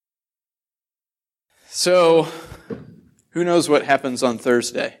So, who knows what happens on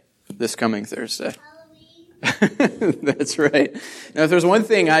Thursday, this coming Thursday? Halloween. That's right. Now, if there's one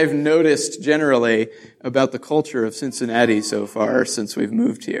thing I've noticed generally about the culture of Cincinnati so far since we've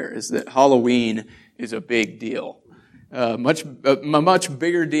moved here, is that Halloween is a big deal. A much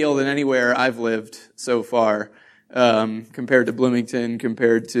bigger deal than anywhere I've lived so far, compared to Bloomington,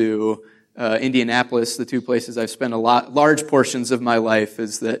 compared to Indianapolis, the two places I've spent large portions of my life,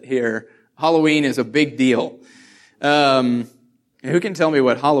 is that here, Halloween is a big deal. Who can tell me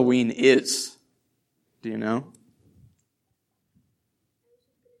what Halloween is? Do you know?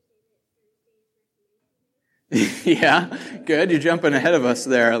 Yeah, good. You're jumping ahead of us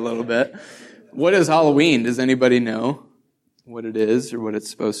there a little bit. What is Halloween? Does anybody know what it is or what it's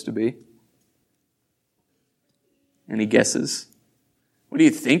supposed to be? Any guesses? What do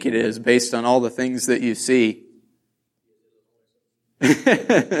you think it is based on all the things that you see?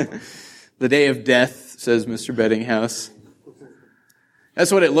 The Day of Death, says Mr. Beddinghouse.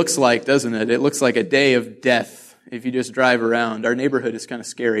 That's what it looks like, doesn't it? It looks like a day of death if you just drive around. Our neighborhood is kind of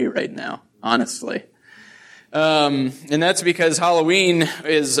scary right now, honestly. And that's because Halloween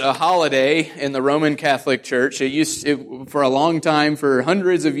is a holiday in the Roman Catholic Church. For a long time, for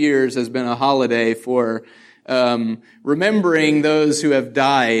hundreds of years, has been a holiday for remembering those who have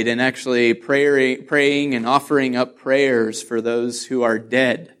died and actually praying and offering up prayers for those who are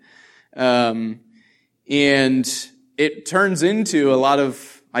dead. And it turns into a lot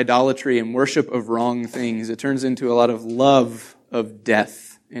of idolatry and worship of wrong things. It turns into a lot of love of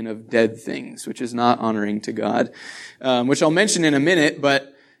death and of dead things, which is not honoring to God, which I'll mention in a minute.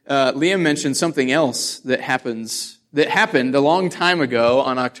 But Liam mentioned something else that happened a long time ago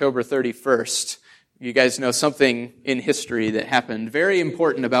on October 31st. You guys know something in history that happened very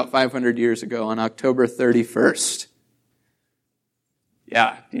important about 500 years ago on October 31st.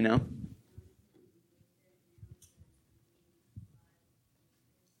 Yeah, do you know?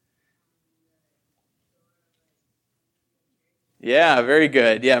 Yeah, very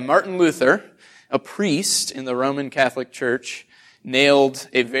good. Yeah, Martin Luther, a priest in the Roman Catholic Church, nailed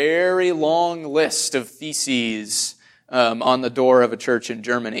a very long list of theses on the door of a church in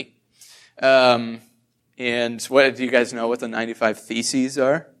Germany. And what do you guys know what the 95 Theses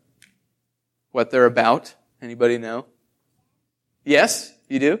are? What they're about? Anybody know? Yes,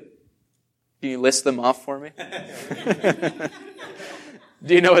 you do? Can you list them off for me?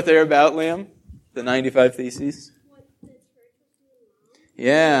 Do you know what they're about, Liam? The 95 Theses?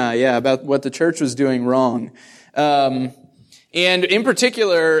 Yeah, about what the church was doing wrong. And in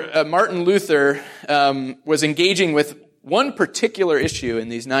particular, Martin Luther was engaging with one particular issue in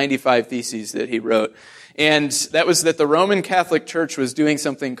these 95 Theses that he wrote. And that was that the Roman Catholic Church was doing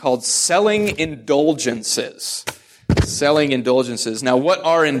something called selling indulgences. Selling indulgences. Now, what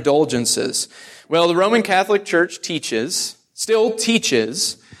are indulgences? Well, the Roman Catholic Church still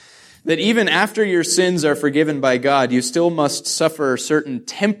teaches, that even after your sins are forgiven by God, you still must suffer certain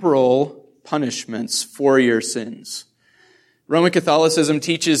temporal punishments for your sins. Roman Catholicism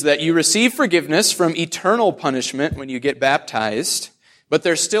teaches that you receive forgiveness from eternal punishment when you get baptized, but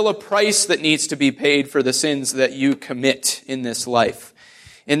there's still a price that needs to be paid for the sins that you commit in this life.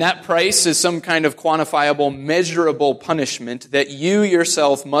 And that price is some kind of quantifiable, measurable punishment that you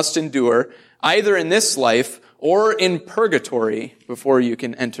yourself must endure, either in this life or in purgatory before you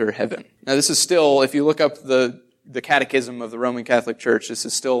can enter heaven. Now, this is still, if you look up the Catechism of the Roman Catholic Church, this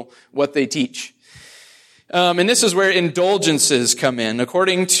is still what they teach. And this is where indulgences come in.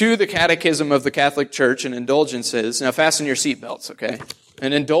 According to the Catechism of the Catholic Church, an indulgences, now fasten your seatbelts, okay?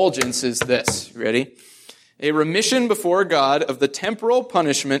 An indulgence is this, ready? A remission before God of the temporal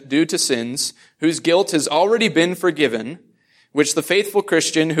punishment due to sins whose guilt has already been forgiven, which the faithful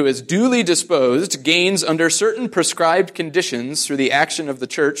Christian who is duly disposed gains under certain prescribed conditions through the action of the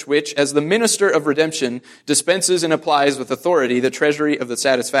church, which, as the minister of redemption, dispenses and applies with authority the treasury of the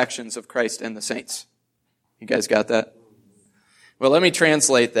satisfactions of Christ and the saints. You guys got that? Well, let me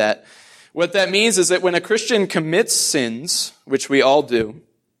translate that. What that means is that when a Christian commits sins, which we all do,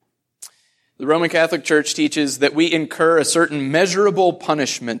 the Roman Catholic Church teaches that we incur a certain measurable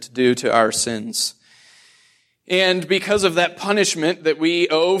punishment due to our sins. And because of that punishment that we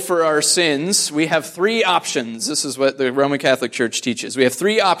owe for our sins, we have three options. This is what the Roman Catholic Church teaches. We have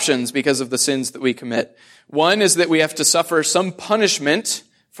three options because of the sins that we commit. One is that we have to suffer some punishment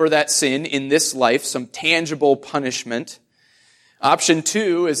for that sin in this life, some tangible punishment. Option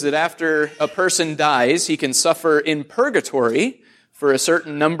two is that after a person dies, he can suffer in purgatory for a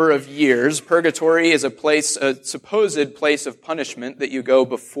certain number of years. Purgatory is a supposed place of punishment that you go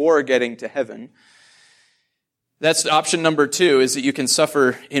before getting to heaven. That's option number 2, is that you can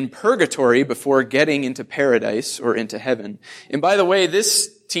suffer in purgatory before getting into paradise or into heaven. And by the way,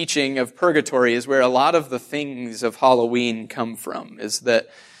 this teaching of purgatory is where a lot of the things of Halloween come from, is that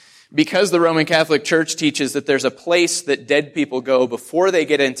because the Roman Catholic Church teaches that there's a place that dead people go before they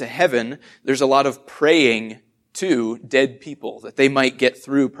get into heaven, there's a lot of praying to dead people that they might get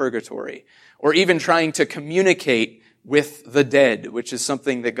through purgatory, or even trying to communicate with the dead, which is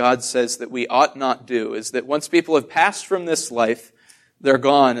something that God says that we ought not do, is that once people have passed from this life, they're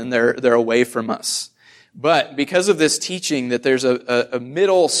gone and they're away from us. But because of this teaching that there's a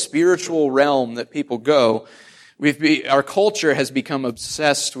middle spiritual realm that people go, our culture has become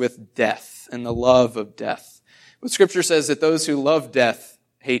obsessed with death and the love of death. But Scripture says that those who love death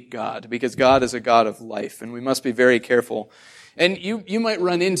hate God, because God is a God of life, and we must be very careful. And you might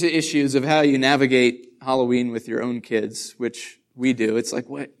run into issues of how you navigate Halloween with your own kids, which we do. It's like,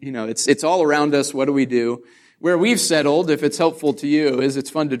 it's all around us. What do we do? Where we've settled, if it's helpful to you, is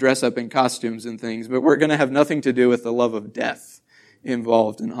it's fun to dress up in costumes and things, but we're going to have nothing to do with the love of death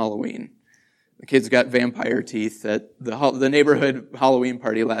involved in Halloween. The kids got vampire teeth at the neighborhood Halloween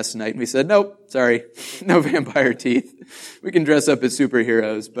party last night, and we said, nope, sorry, no vampire teeth. We can dress up as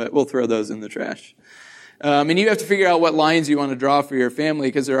superheroes, but we'll throw those in the trash. And you have to figure out what lines you want to draw for your family,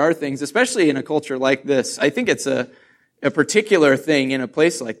 because there are things, especially in a culture like this. I think it's a particular thing in a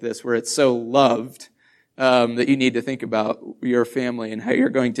place like this where it's so loved that you need to think about your family and how you're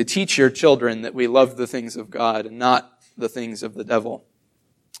going to teach your children that we love the things of God and not the things of the devil.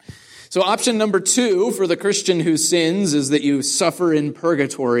 So option number 2 for the Christian who sins is that you suffer in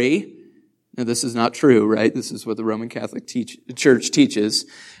purgatory. Now, this is not true, right? This is what the Roman Catholic Church teaches.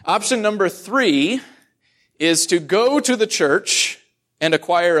 Option number 3 is to go to the church and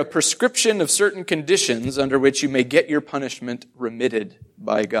acquire a prescription of certain conditions under which you may get your punishment remitted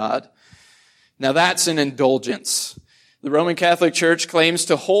by God. Now, that's an indulgence. The Roman Catholic Church claims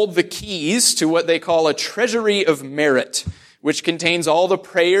to hold the keys to what they call a treasury of merit, which contains all the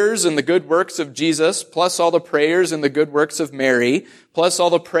prayers and the good works of Jesus, plus all the prayers and the good works of Mary, plus all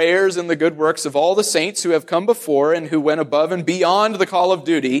the prayers and the good works of all the saints who have come before and who went above and beyond the call of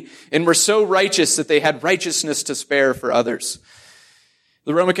duty and were so righteous that they had righteousness to spare for others.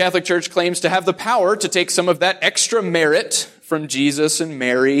 The Roman Catholic Church claims to have the power to take some of that extra merit from Jesus and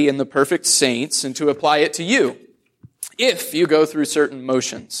Mary and the perfect saints and to apply it to you if you go through certain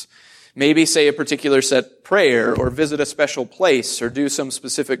motions. Maybe say a particular set prayer, or visit a special place, or do some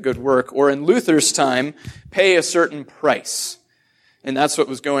specific good work, or in Luther's time, pay a certain price. And that's what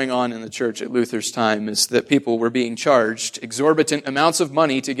was going on in the church at Luther's time, is that people were being charged exorbitant amounts of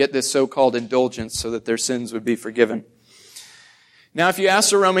money to get this so-called indulgence so that their sins would be forgiven. Now, if you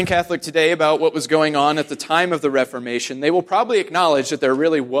ask a Roman Catholic today about what was going on at the time of the Reformation, they will probably acknowledge that there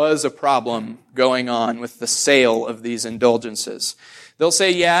really was a problem going on with the sale of these indulgences. They'll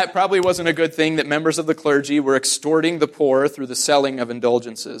say, yeah, it probably wasn't a good thing that members of the clergy were extorting the poor through the selling of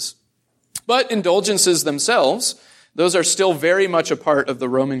indulgences. But indulgences themselves, those are still very much a part of the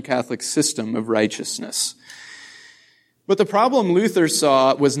Roman Catholic system of righteousness. But the problem Luther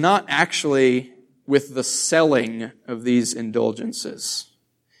saw was not actually with the selling of these indulgences.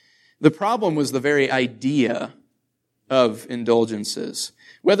 The problem was the very idea of indulgences.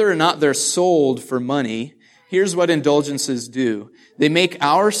 Whether or not they're sold for money, here's what indulgences do. They make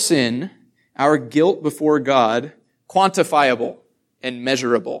our sin, our guilt before God, quantifiable and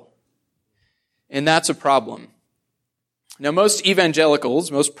measurable. And that's a problem. Now, most evangelicals,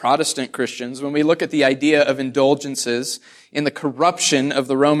 most Protestant Christians, when we look at the idea of indulgences in the corruption of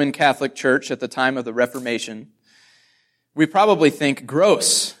the Roman Catholic Church at the time of the Reformation, we probably think,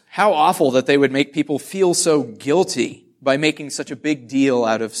 gross, how awful that they would make people feel so guilty by making such a big deal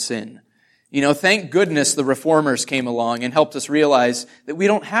out of sin. Thank goodness the reformers came along and helped us realize that we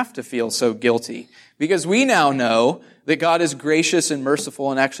don't have to feel so guilty, because we now know that God is gracious and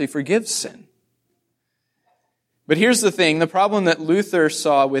merciful and actually forgives sin. But here's the thing, the problem that Luther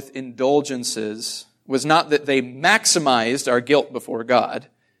saw with indulgences was not that they maximized our guilt before God,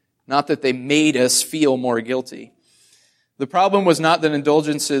 not that they made us feel more guilty. The problem was not that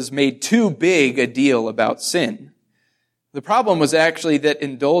indulgences made too big a deal about sin. The problem was actually that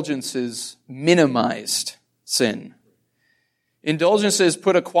indulgences minimized sin. Indulgences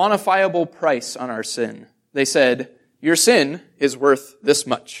put a quantifiable price on our sin. They said, your sin is worth this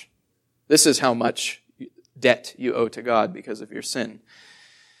much. This is how much debt you owe to God because of your sin.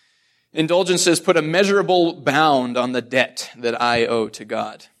 Indulgences put a measurable bound on the debt that I owe to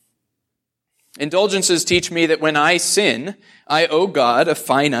God. Indulgences teach me that when I sin, I owe God a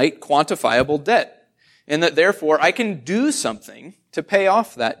finite, quantifiable debt, and that therefore I can do something to pay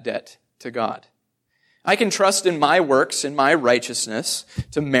off that debt to God. I can trust in my works, in my righteousness,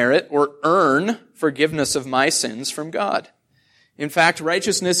 to merit or earn forgiveness of my sins from God. In fact,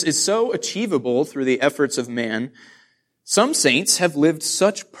 righteousness is so achievable through the efforts of man. Some saints have lived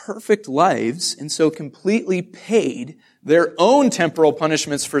such perfect lives and so completely paid their own temporal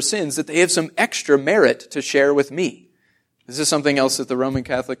punishments for sins that they have some extra merit to share with me. This is something else that the Roman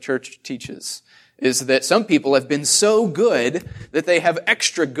Catholic Church teaches, is that some people have been so good that they have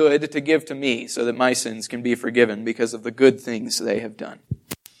extra good to give to me so that my sins can be forgiven because of the good things they have done.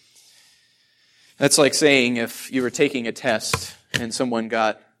 That's like saying if you were taking a test and someone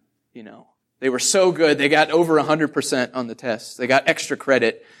got, they were so good, they got over 100% on the test. They got extra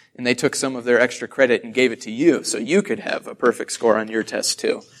credit, and they took some of their extra credit and gave it to you so you could have a perfect score on your test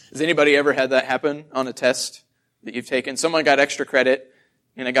too. Has anybody ever had that happen on a test that you've taken? Someone got extra credit,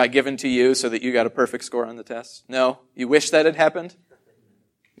 and it got given to you so that you got a perfect score on the test? No? You wish that had happened?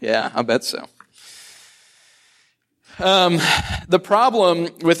 Yeah, I bet so. The problem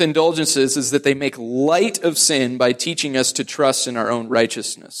with indulgences is that they make light of sin by teaching us to trust in our own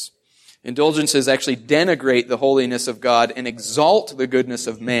righteousness. Indulgences actually denigrate the holiness of God and exalt the goodness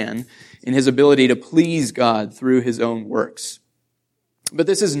of man in his ability to please God through his own works. But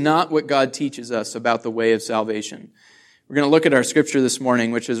this is not what God teaches us about the way of salvation. We're going to look at our scripture this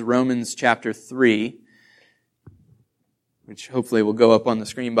morning, which is Romans chapter 3, which hopefully will go up on the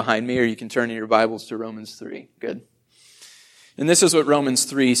screen behind me, or you can turn in your Bibles to Romans 3. Good. And this is what Romans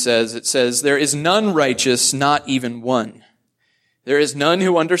 3 says. It says, "There is none righteous, not even one. There is none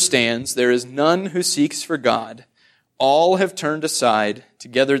who understands. There is none who seeks for God. All have turned aside.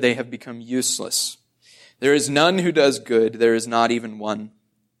 Together they have become useless. There is none who does good. There is not even one.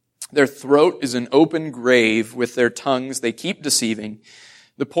 Their throat is an open grave. With their tongues they keep deceiving.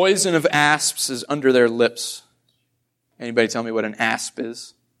 The poison of asps is under their lips." Anybody tell me what an asp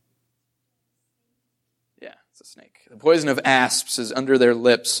is? Yeah, it's a snake. "The poison of asps is under their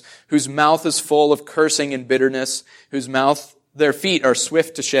lips, whose mouth is full of cursing and bitterness, their feet are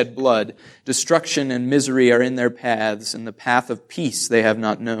swift to shed blood. Destruction and misery are in their paths, and the path of peace they have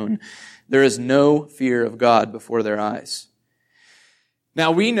not known. There is no fear of God before their eyes."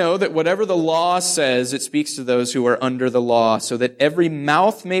 Now we know that whatever the law says, it speaks to those who are under the law, so that every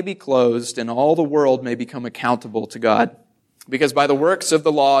mouth may be closed and all the world may become accountable to God. Because by the works of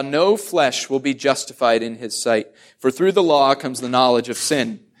the law, no flesh will be justified in his sight. For through the law comes the knowledge of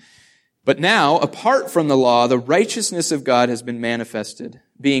sin. But now, apart from the law, the righteousness of God has been manifested,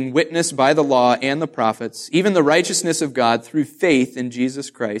 being witnessed by the law and the prophets, even the righteousness of God through faith in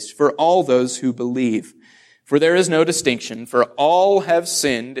Jesus Christ for all those who believe. For there is no distinction, for all have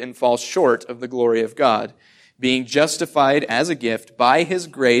sinned and fall short of the glory of God, being justified as a gift by his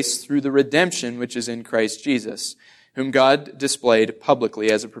grace through the redemption which is in Christ Jesus, whom God displayed publicly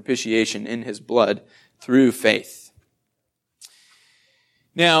as a propitiation in his blood through faith.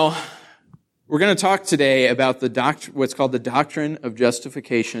 Now, we're going to talk today about what's called the doctrine of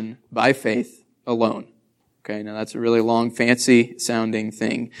justification by faith alone. Okay, now that's a really long, fancy-sounding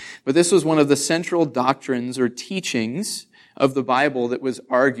thing. But this was one of the central doctrines or teachings of the Bible that was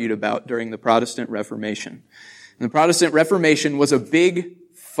argued about during the Protestant Reformation. And the Protestant Reformation was a big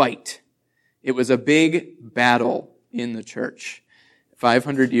fight. It was a big battle in the church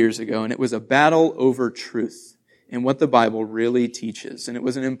 500 years ago, and it was a battle over truth and what the Bible really teaches. And it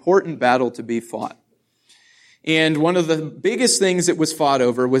was an important battle to be fought. And one of the biggest things that was fought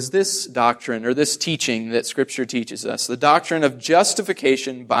over was this doctrine or this teaching that Scripture teaches us, the doctrine of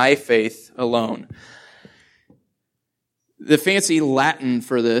justification by faith alone. The fancy Latin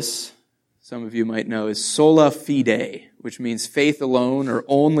for this, some of you might know, is sola fide, which means faith alone or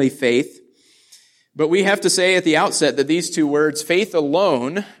only faith. But we have to say at the outset that these two words, faith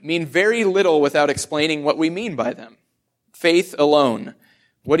alone, mean very little without explaining what we mean by them. Faith alone.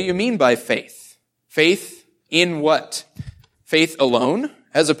 What do you mean by faith? Faith in what? Faith alone?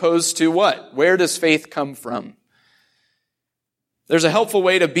 As opposed to what? Where does faith come from? There's a helpful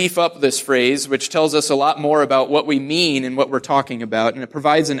way to beef up this phrase, which tells us a lot more about what we mean and what we're talking about, and it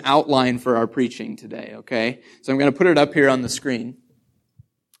provides an outline for our preaching today, okay? So I'm going to put it up here on the screen.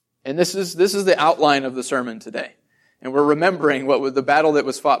 And this is the outline of the sermon today. And we're remembering what was the battle that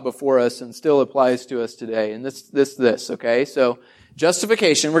was fought before us and still applies to us today. And this, okay? So,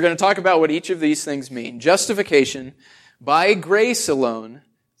 justification, we're going to talk about what each of these things mean. Justification by grace alone,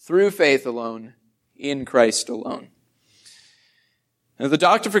 through faith alone, in Christ alone. Now, the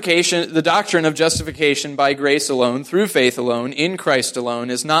doctrine of justification by grace alone, through faith alone, in Christ alone,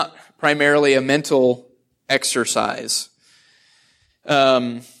 is not primarily a mental exercise.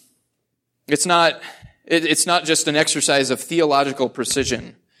 It's not just an exercise of theological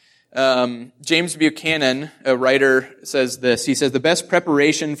precision. James Buchanan, a writer, says this. He says, "The best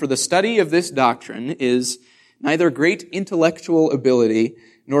preparation for the study of this doctrine is neither great intellectual ability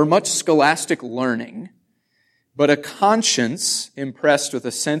nor much scholastic learning, but a conscience impressed with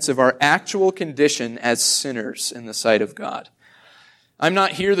a sense of our actual condition as sinners in the sight of God." I'm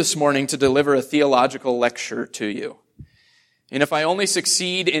not here this morning to deliver a theological lecture to you. And if I only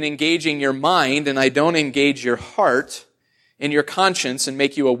succeed in engaging your mind and I don't engage your heart and your conscience and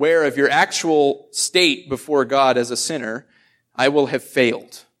make you aware of your actual state before God as a sinner, I will have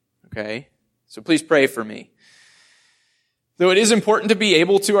failed. Okay? So please pray for me. Though it is important to be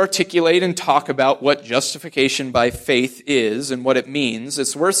able to articulate and talk about what justification by faith is and what it means,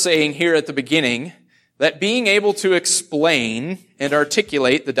 it's worth saying here at the beginning that being able to explain and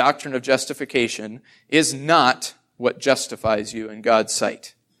articulate the doctrine of justification is not what justifies you in God's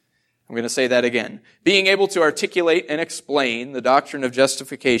sight. I'm going to say that again. Being able to articulate and explain the doctrine of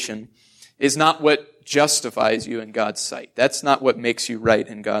justification is not what justifies you in God's sight. That's not what makes you right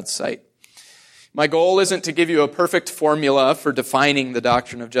in God's sight. My goal isn't to give you a perfect formula for defining the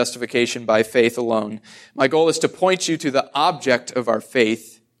doctrine of justification by faith alone. My goal is to point you to the object of our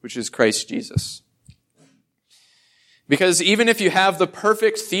faith, which is Christ Jesus. Because even if you have the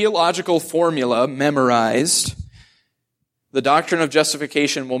perfect theological formula memorized, the doctrine of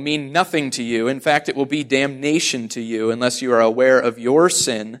justification will mean nothing to you. In fact, it will be damnation to you unless you are aware of your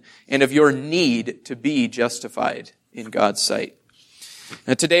sin and of your need to be justified in God's sight.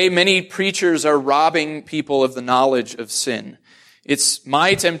 Now, today, many preachers are robbing people of the knowledge of sin. It's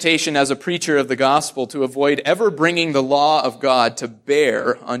my temptation as a preacher of the gospel to avoid ever bringing the law of God to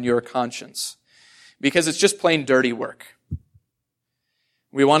bear on your conscience, because it's just plain dirty work.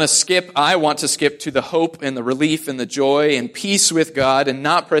 I want to skip to the hope and the relief and the joy and peace with God and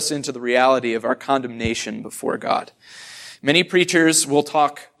not press into the reality of our condemnation before God. Many preachers will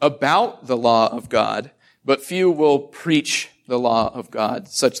talk about the law of God, but few will preach the law of God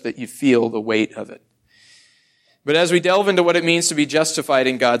such that you feel the weight of it. But as we delve into what it means to be justified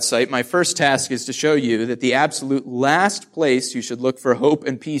in God's sight, my first task is to show you that the absolute last place you should look for hope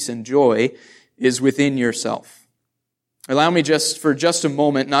and peace and joy is within yourself. Allow me for just a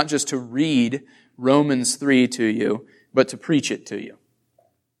moment, not just to read Romans 3 to you, but to preach it to you.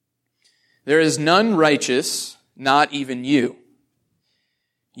 There is none righteous, not even you.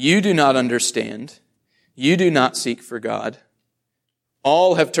 You do not understand. You do not seek for God.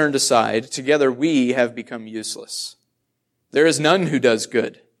 All have turned aside. Together we have become useless. There is none who does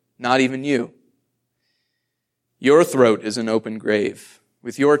good, not even you. Your throat is an open grave.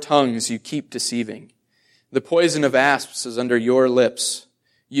 With your tongues you keep deceiving. The poison of asps is under your lips.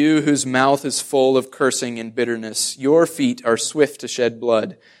 You whose mouth is full of cursing and bitterness. Your feet are swift to shed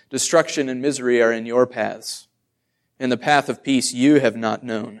blood. Destruction and misery are in your paths. In the path of peace you have not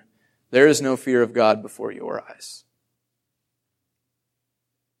known. There is no fear of God before your eyes.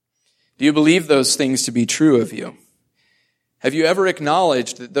 Do you believe those things to be true of you? Have you ever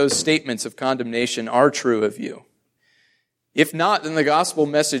acknowledged that those statements of condemnation are true of you? If not, then the gospel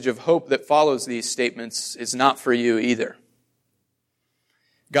message of hope that follows these statements is not for you either.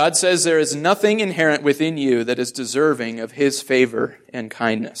 God says there is nothing inherent within you that is deserving of His favor and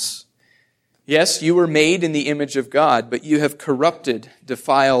kindness. Yes, you were made in the image of God, but you have corrupted,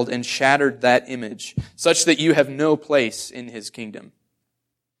 defiled, and shattered that image, such that you have no place in His kingdom.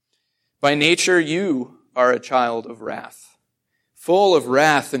 By nature, you are a child of wrath, full of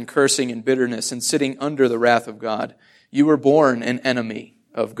wrath and cursing and bitterness, and sitting under the wrath of God. You were born an enemy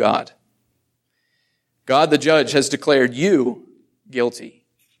of God. God the judge has declared you guilty,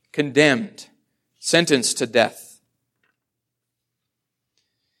 condemned, sentenced to death.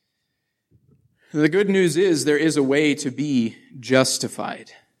 The good news is there is a way to be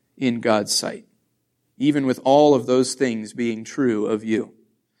justified in God's sight, even with all of those things being true of you.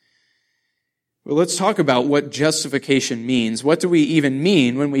 Well, let's talk about what justification means. What do we even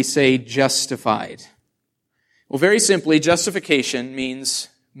mean when we say justified? Well, very simply, justification means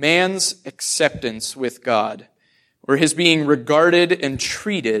man's acceptance with God, or his being regarded and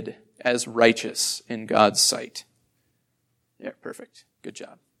treated as righteous in God's sight. Yeah, perfect. Good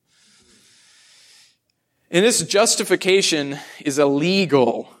job. And this justification is a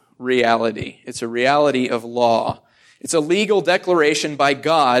legal reality. It's a reality of law. It's a legal declaration by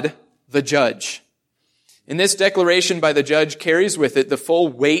God, the judge. And this declaration by the judge carries with it the full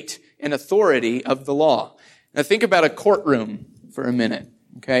weight and authority of the law. Now think about a courtroom for a minute,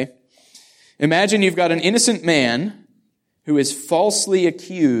 okay? Imagine you've got an innocent man who is falsely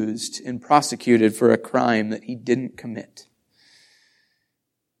accused and prosecuted for a crime that he didn't commit.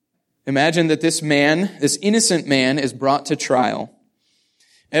 Imagine that this innocent man, is brought to trial.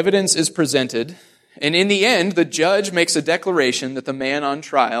 Evidence is presented, and in the end, the judge makes a declaration that the man on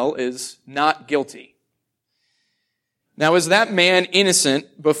trial is not guilty. Now, is that man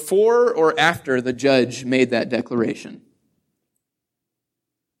innocent before or after the judge made that declaration?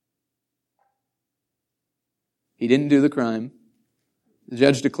 He didn't do the crime. The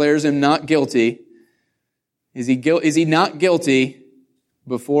judge declares him not guilty. Is he not guilty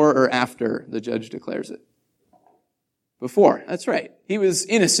before or after the judge declares it? Before, that's right. He was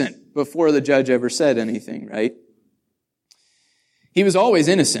innocent before the judge ever said anything, right? He was always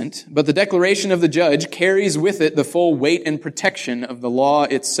innocent, but the declaration of the judge carries with it the full weight and protection of the law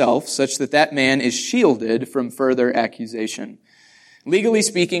itself, such that that man is shielded from further accusation. Legally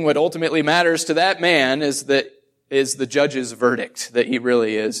speaking, what ultimately matters to that man is the judge's verdict, that he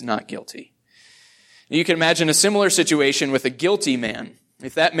really is not guilty. You can imagine a similar situation with a guilty man.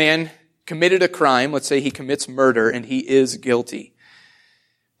 If that man committed a crime, let's say he commits murder, and he is guilty.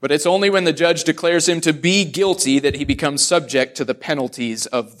 But it's only when the judge declares him to be guilty that he becomes subject to the penalties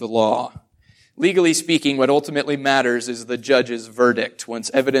of the law. Legally speaking, what ultimately matters is the judge's verdict once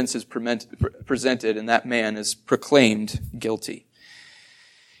evidence is presented and that man is proclaimed guilty.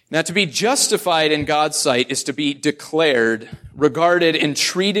 Now, to be justified in God's sight is to be declared, regarded, and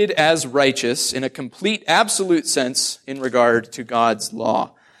treated as righteous in a complete, absolute sense in regard to God's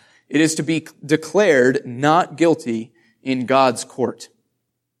law. It is to be declared not guilty in God's court.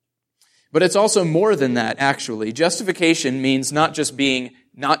 But it's also more than that, actually. Justification means not just being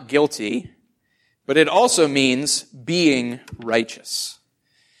not guilty, but it also means being righteous.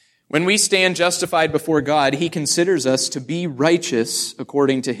 When we stand justified before God, He considers us to be righteous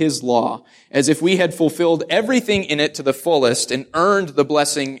according to His law, as if we had fulfilled everything in it to the fullest and earned the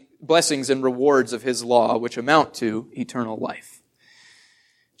blessings and rewards of His law, which amount to eternal life.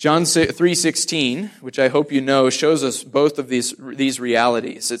 John 3:16, which I hope you know, shows us both of these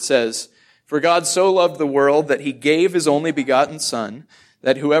realities. It says, "For God so loved the world that He gave His only begotten Son,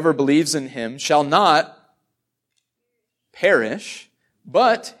 that whoever believes in Him shall not perish,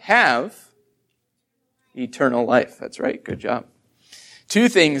 but have eternal life." That's right. Good job. Two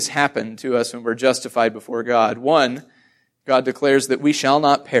things happen to us when we're justified before God. One, God declares that we shall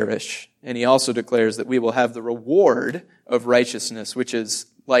not perish, and He also declares that we will have the reward of righteousness, which is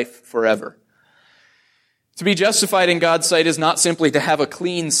life forever. To be justified in God's sight is not simply to have a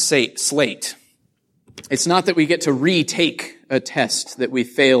clean slate. It's not that we get to retake a test that we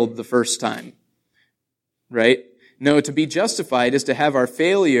failed the first time, right? No, to be justified is to have our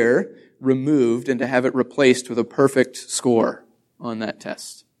failure removed and to have it replaced with a perfect score on that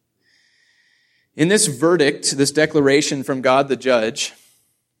test. In this verdict, this declaration from God the judge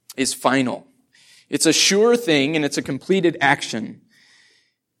is final. It's a sure thing and it's a completed action.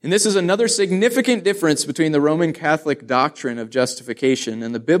 And this is another significant difference between the Roman Catholic doctrine of justification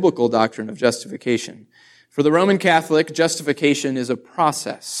and the biblical doctrine of justification. For the Roman Catholic, justification is a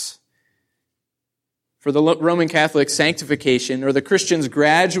process. For the Roman Catholic, sanctification, or the Christian's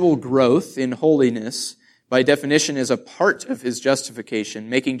gradual growth in holiness, by definition is a part of his justification,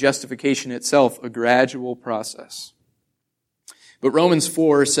 making justification itself a gradual process. But Romans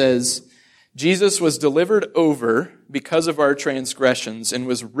 4 says, Jesus was delivered over because of our transgressions and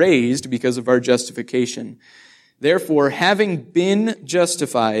was raised because of our justification. Therefore, having been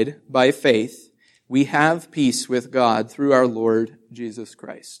justified by faith, we have peace with God through our Lord Jesus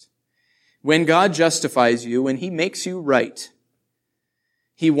Christ. When God justifies you, when He makes you right,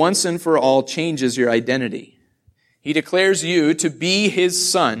 He once and for all changes your identity. He declares you to be His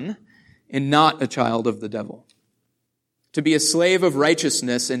son and not a child of the devil. To be a slave of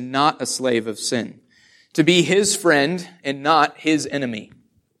righteousness and not a slave of sin. To be His friend and not His enemy.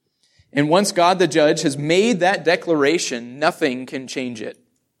 And once God the judge has made that declaration, nothing can change it.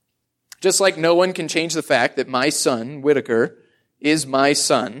 Just like no one can change the fact that my son, Whitaker, is my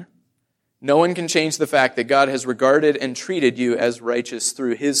son, no one can change the fact that God has regarded and treated you as righteous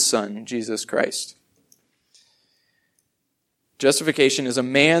through His Son, Jesus Christ. Justification is a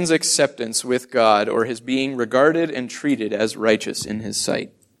man's acceptance with God or his being regarded and treated as righteous in His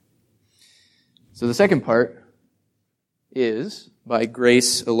sight. So the second part is by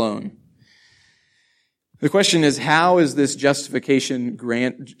grace alone. The question is, how is this justification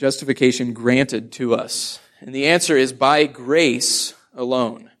granted to us? And the answer is by grace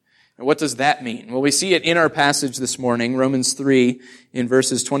alone. And what does that mean? Well, we see it in our passage this morning. Romans 3 in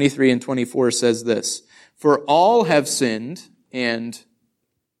verses 23 and 24 says this, "For all have sinned and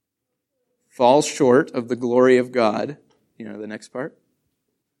fall short of the glory of God." You know the next part?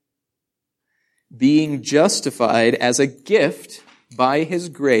 "Being justified as a gift by His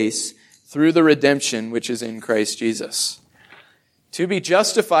grace through the redemption which is in Christ Jesus." To be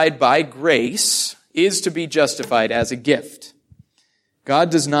justified by grace is to be justified as a gift. God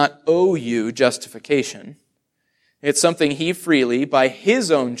does not owe you justification. It's something He freely, by His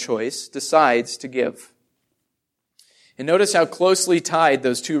own choice, decides to give. And notice how closely tied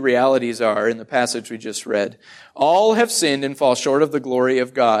those two realities are in the passage we just read. All have sinned and fall short of the glory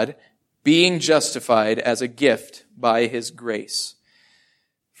of God, being justified as a gift by His grace.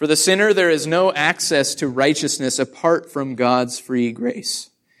 For the sinner, there is no access to righteousness apart from God's free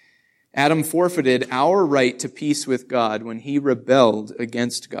grace. Adam forfeited our right to peace with God when he rebelled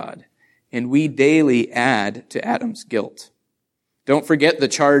against God, and we daily add to Adam's guilt. Don't forget the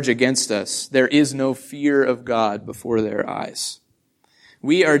charge against us. There is no fear of God before their eyes.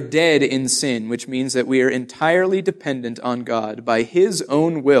 We are dead in sin, which means that we are entirely dependent on God by His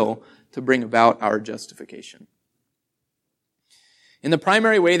own will to bring about our justification. In the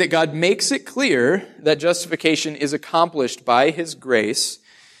primary way that God makes it clear that justification is accomplished by His grace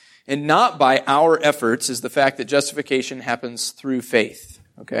and not by our efforts is the fact that justification happens through faith.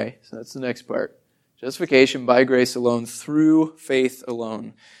 Okay, so that's the next part. Justification by grace alone, through faith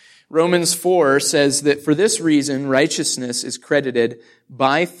alone. Romans 4 says that for this reason, righteousness is credited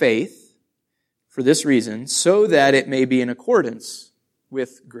by faith, for this reason, so that it may be in accordance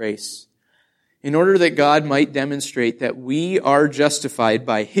with grace. In order that God might demonstrate that we are justified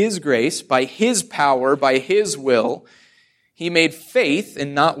by His grace, by His power, by His will, He made faith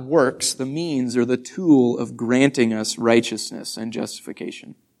and not works the means or the tool of granting us righteousness and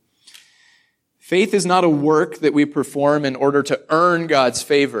justification. Faith is not a work that we perform in order to earn God's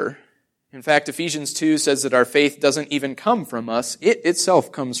favor. In fact, Ephesians 2 says that our faith doesn't even come from us. It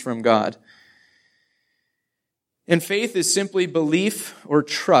itself comes from God. And faith is simply belief or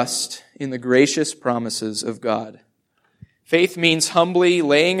trust in the gracious promises of God. Faith means humbly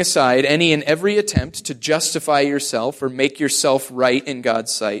laying aside any and every attempt to justify yourself or make yourself right in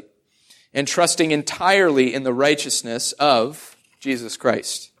God's sight, and trusting entirely in the righteousness of Jesus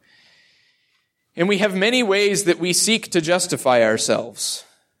Christ. And we have many ways that we seek to justify ourselves,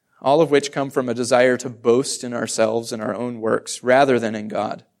 all of which come from a desire to boast in ourselves and our own works rather than in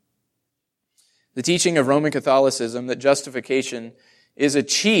God. The teaching of Roman Catholicism that justification is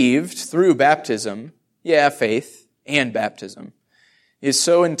achieved through baptism, faith and baptism, is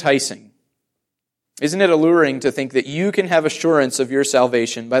so enticing. Isn't it alluring to think that you can have assurance of your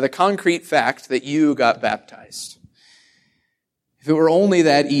salvation by the concrete fact that you got baptized? If it were only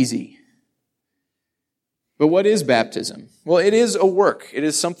that easy. But what is baptism? Well, it is a work. It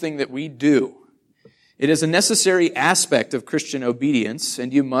is something that we do. It is a necessary aspect of Christian obedience,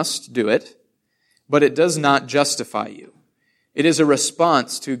 and you must do it. But it does not justify you. It is a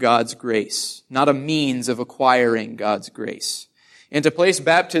response to God's grace, not a means of acquiring God's grace. And to place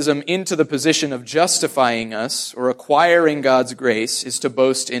baptism into the position of justifying us or acquiring God's grace is to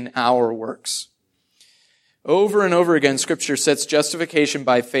boast in our works. Over and over again, Scripture sets justification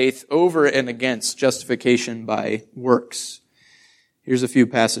by faith over and against justification by works. Here's a few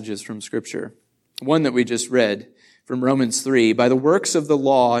passages from Scripture. One that we just read from Romans 3, by the works of the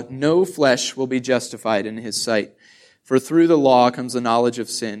law, no flesh will be justified in his sight. For through the law comes the knowledge of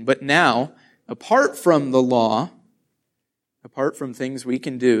sin. But now, apart from the law, apart from things we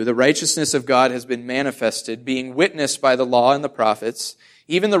can do, the righteousness of God has been manifested, being witnessed by the law and the prophets,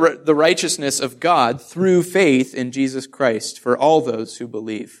 even the righteousness of God through faith in Jesus Christ for all those who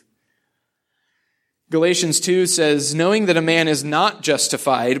believe. Galatians 2 says, knowing that a man is not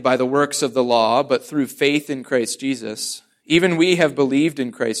justified by the works of the law, but through faith in Christ Jesus, even we have believed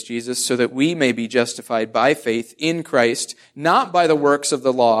in Christ Jesus so that we may be justified by faith in Christ, not by the works of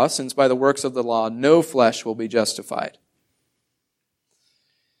the law, since by the works of the law no flesh will be justified.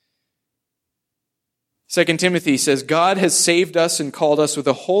 2 Timothy says, God has saved us and called us with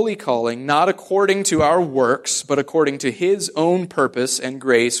a holy calling, not according to our works, but according to His own purpose and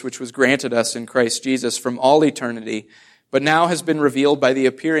grace, which was granted us in Christ Jesus from all eternity, but now has been revealed by the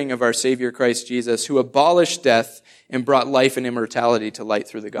appearing of our Savior Christ Jesus, who abolished death and brought life and immortality to light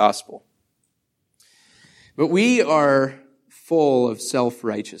through the gospel. But we are full of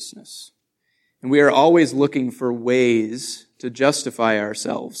self-righteousness, and we are always looking for ways to justify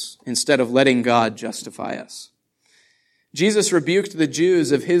ourselves instead of letting God justify us. Jesus rebuked the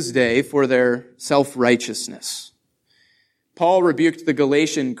Jews of his day for their self-righteousness. Paul rebuked the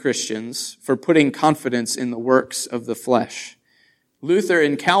Galatian Christians for putting confidence in the works of the flesh. Luther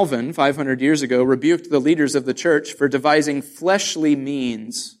and Calvin, 500 years ago, rebuked the leaders of the church for devising fleshly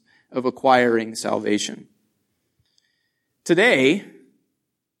means of acquiring salvation. Today,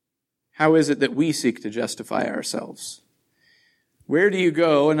 how is it that we seek to justify ourselves? Where do you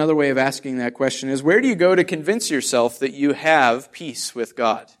go? Another way of asking that question is, where do you go to convince yourself that you have peace with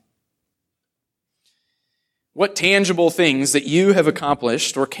God? What tangible things that you have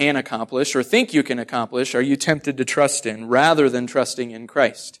accomplished or can accomplish or think you can accomplish are you tempted to trust in rather than trusting in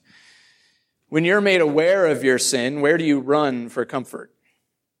Christ? When you're made aware of your sin, where do you run for comfort?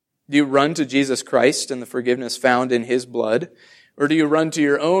 Do you run to Jesus Christ and the forgiveness found in His blood, or do you run to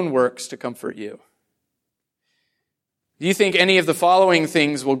your own works to comfort you? Do you think any of the following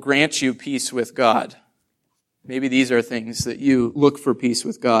things will grant you peace with God? Maybe these are things that you look for peace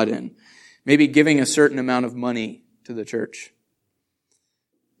with God in. Maybe giving a certain amount of money to the church.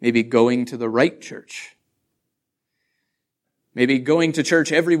 Maybe going to the right church. Maybe going to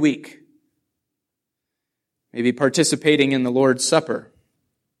church every week. Maybe participating in the Lord's Supper.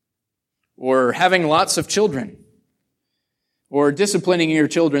 Or having lots of children. Or disciplining your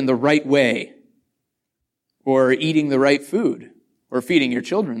children the right way. Or eating the right food. Or feeding your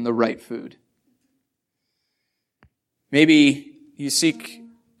children the right food. Maybe you seek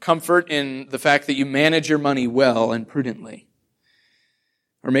comfort in the fact that you manage your money well and prudently.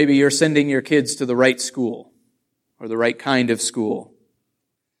 Or maybe you're sending your kids to the right school or the right kind of school.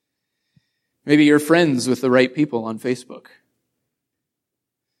 Maybe you're friends with the right people on Facebook.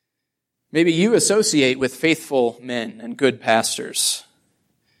 Maybe you associate with faithful men and good pastors.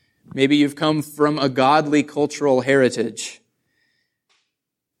 Maybe you've come from a godly cultural heritage.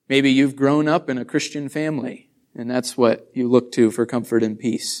 Maybe you've grown up in a Christian family. And that's what you look to for comfort and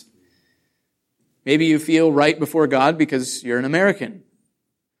peace. Maybe you feel right before God because you're an American.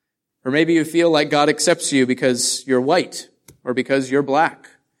 Or maybe you feel like God accepts you because you're white, or because you're black,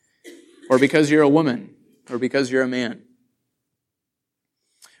 or because you're a woman, or because you're a man.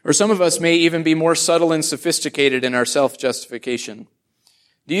 Or some of us may even be more subtle and sophisticated in our self-justification.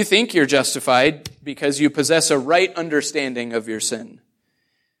 Do you think you're justified because you possess a right understanding of your sin?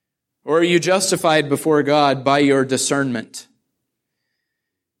 Or are you justified before God by your discernment?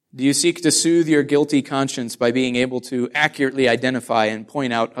 Do you seek to soothe your guilty conscience by being able to accurately identify and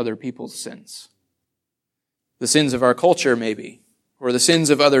point out other people's sins? The sins of our culture, maybe, or the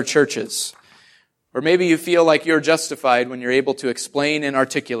sins of other churches. Or maybe you feel like you're justified when you're able to explain and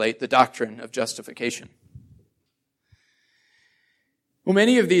articulate the doctrine of justification. Well,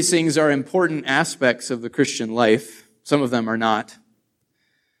 many of these things are important aspects of the Christian life. Some of them are not.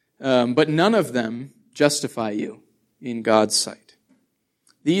 But none of them justify you in God's sight.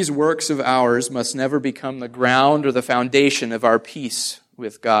 These works of ours must never become the ground or the foundation of our peace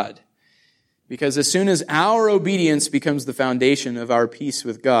with God. Because as soon as our obedience becomes the foundation of our peace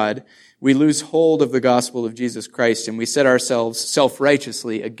with God, we lose hold of the gospel of Jesus Christ and we set ourselves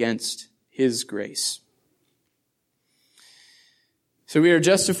self-righteously against His grace. So we are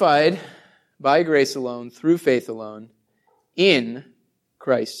justified by grace alone, through faith alone, in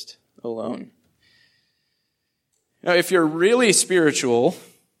Christ alone. Now, if you're really spiritual,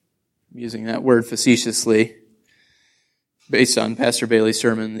 I'm using that word facetiously, based on Pastor Bailey's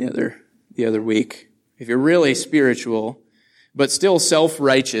sermon the other week. If you're really spiritual, but still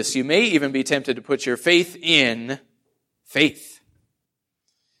self-righteous, you may even be tempted to put your faith in faith.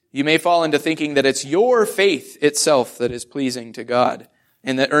 You may fall into thinking that it's your faith itself that is pleasing to God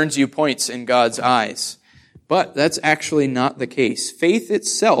and that earns you points in God's eyes. But that's actually not the case. Faith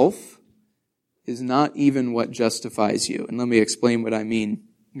itself is not even what justifies you. And let me explain what I mean.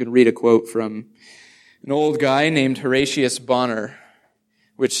 I'm going to read a quote from an old guy named Horatius Bonner,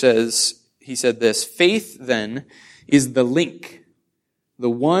 which he said this: "Faith, then, is the link, the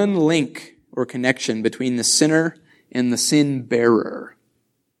one link or connection between the sinner and the sin bearer."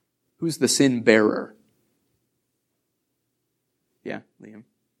 Who's the sin bearer? Yeah, Liam.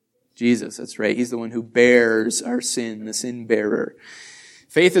 Jesus, that's right. He's the one who bears our sin, the sin bearer.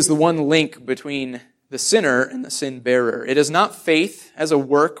 Faith is the one link between the sinner and the sin bearer. It is not faith as a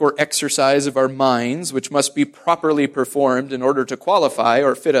work or exercise of our minds, which must be properly performed in order to qualify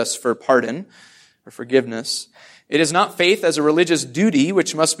or fit us for pardon or forgiveness. It is not faith as a religious duty,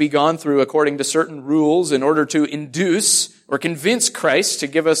 which must be gone through according to certain rules in order to induce or convince Christ to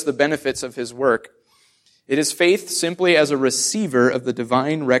give us the benefits of His work. It is faith simply as a receiver of the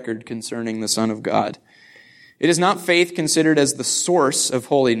divine record concerning the Son of God. It is not faith considered as the source of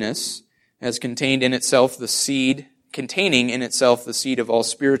holiness, as containing in itself the seed of all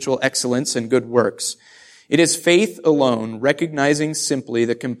spiritual excellence and good works. It is faith alone, recognizing simply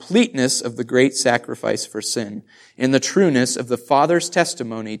the completeness of the great sacrifice for sin and the trueness of the Father's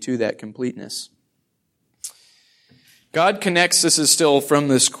testimony to that completeness. God connects, this is still from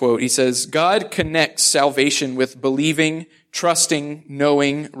this quote, he says, God connects salvation with believing, trusting,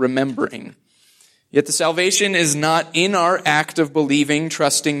 knowing, remembering. Yet the salvation is not in our act of believing,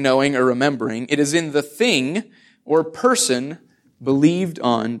 trusting, knowing, or remembering. It is in the thing or person believed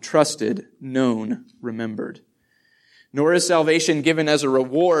on, trusted, known, remembered. Nor is salvation given as a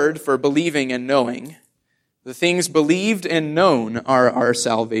reward for believing and knowing. The things believed and known are our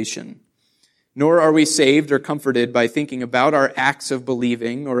salvation. Nor are we saved or comforted by thinking about our acts of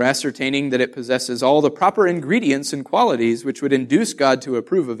believing or ascertaining that it possesses all the proper ingredients and qualities which would induce God to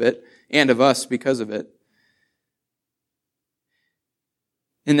approve of it and of us because of it.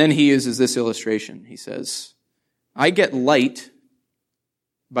 And then he uses this illustration. He says, I get light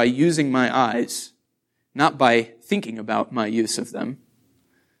by using my eyes, not by thinking about my use of them,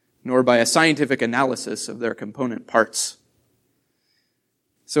 nor by a scientific analysis of their component parts.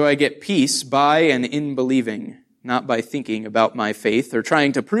 So I get peace by and in believing, not by thinking about my faith or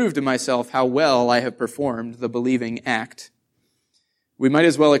trying to prove to myself how well I have performed the believing act. We might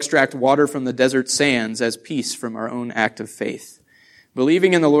as well extract water from the desert sands as peace from our own act of faith.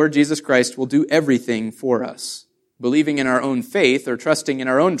 Believing in the Lord Jesus Christ will do everything for us. Believing in our own faith or trusting in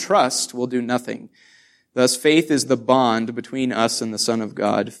our own trust will do nothing. Thus, faith is the bond between us and the Son of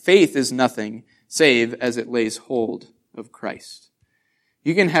God. Faith is nothing save as it lays hold of Christ.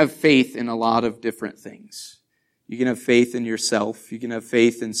 You can have faith in a lot of different things. You can have faith in yourself. You can have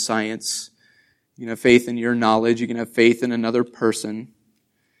faith in science. You can have faith in your knowledge. You can have faith in another person.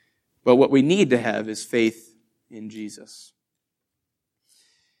 But what we need to have is faith in Jesus.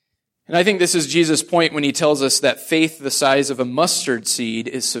 And I think this is Jesus' point when he tells us that faith the size of a mustard seed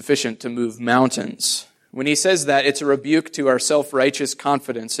is sufficient to move mountains. When he says that, it's a rebuke to our self-righteous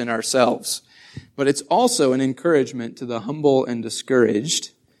confidence in ourselves. But it's also an encouragement to the humble and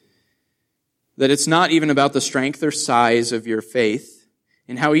discouraged that it's not even about the strength or size of your faith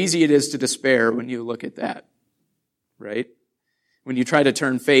and how easy it is to despair when you look at that, right? When you try to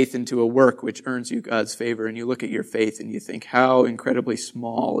turn faith into a work which earns you God's favor and you look at your faith and you think, how incredibly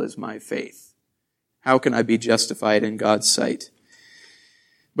small is my faith? How can I be justified in God's sight?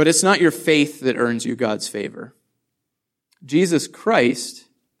 But it's not your faith that earns you God's favor. Jesus Christ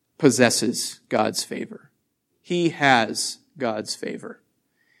possesses God's favor. He has God's favor.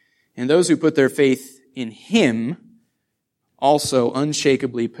 And those who put their faith in Him also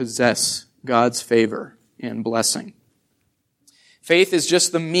unshakably possess God's favor and blessing. Faith is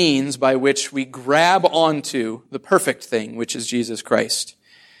just the means by which we grab onto the perfect thing, which is Jesus Christ.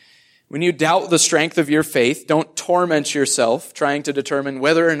 When you doubt the strength of your faith, don't torment yourself trying to determine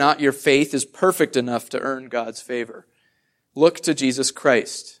whether or not your faith is perfect enough to earn God's favor. Look to Jesus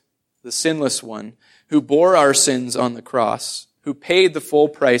Christ, the sinless one, who bore our sins on the cross, who paid the full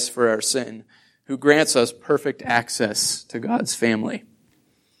price for our sin, who grants us perfect access to God's family.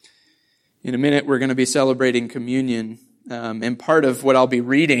 In a minute, we're going to be celebrating communion. And part of what I'll be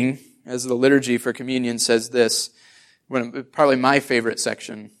reading as the liturgy for communion says this, probably my favorite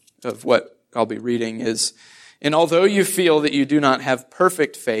section of what I'll be reading is, and although you feel that you do not have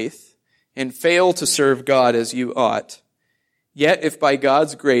perfect faith and fail to serve God as you ought, yet if by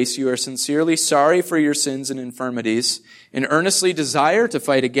God's grace you are sincerely sorry for your sins and infirmities and earnestly desire to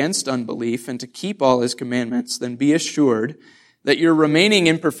fight against unbelief and to keep all His commandments, then be assured that your remaining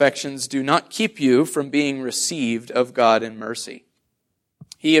imperfections do not keep you from being received of God in mercy,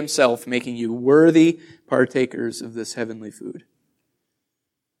 He Himself making you worthy partakers of this heavenly food.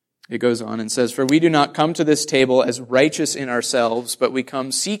 It goes on and says, for we do not come to this table as righteous in ourselves, but we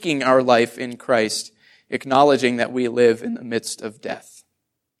come seeking our life in Christ, acknowledging that we live in the midst of death.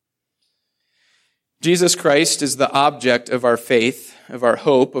 Jesus Christ is the object of our faith, of our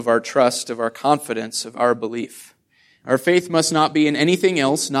hope, of our trust, of our confidence, of our belief. Our faith must not be in anything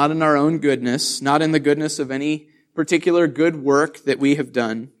else, not in our own goodness, not in the goodness of any particular good work that we have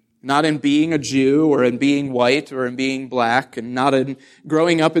done, not in being a Jew or in being white or in being black, and not in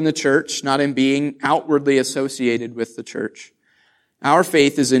growing up in the church, not in being outwardly associated with the church. Our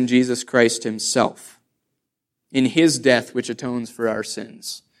faith is in Jesus Christ Himself, in His death which atones for our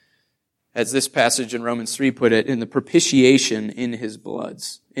sins. As this passage in Romans 3 put it, in the propitiation in His blood,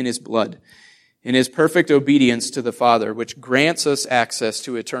 in His perfect obedience to the Father, which grants us access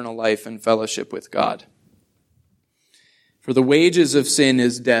to eternal life and fellowship with God. For the wages of sin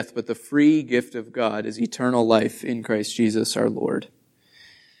is death, but the free gift of God is eternal life in Christ Jesus our Lord.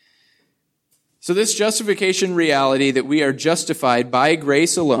 So this justification reality that we are justified by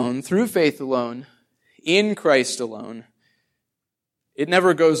grace alone, through faith alone, in Christ alone, it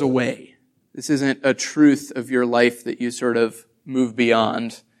never goes away. This isn't a truth of your life that you sort of move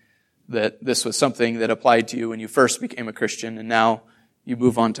beyond, that this was something that applied to you when you first became a Christian and now you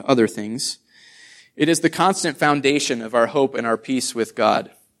move on to other things. It is the constant foundation of our hope and our peace with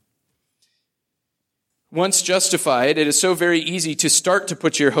God. Once justified, it is so very easy to start to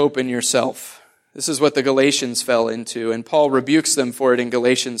put your hope in yourself. This is what the Galatians fell into, and Paul rebukes them for it in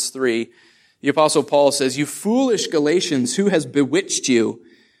Galatians 3. The Apostle Paul says, "You foolish Galatians, who has bewitched you,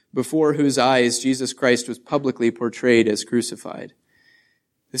 before whose eyes Jesus Christ was publicly portrayed as crucified?"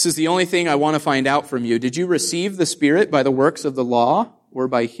 This is the only thing I want to find out from you. Did you receive the Spirit by the works of the law or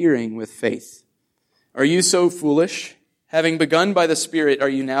by hearing with faith? Are you so foolish? Having begun by the Spirit, are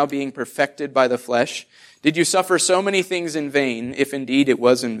you now being perfected by the flesh? Did you suffer so many things in vain, if indeed it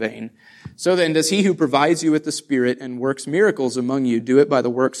was in vain? So then, does he who provides you with the Spirit and works miracles among you do it by the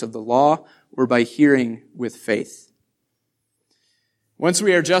works of the law or by hearing with faith? Once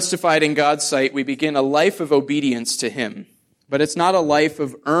we are justified in God's sight, we begin a life of obedience to him. But it's not a life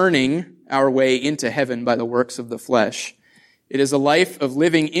of earning our way into heaven by the works of the flesh. It is a life of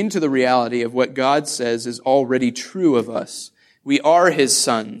living into the reality of what God says is already true of us. We are his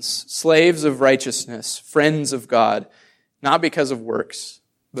sons, slaves of righteousness, friends of God, not because of works,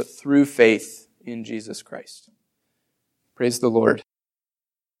 but through faith in Jesus Christ. Praise the Lord.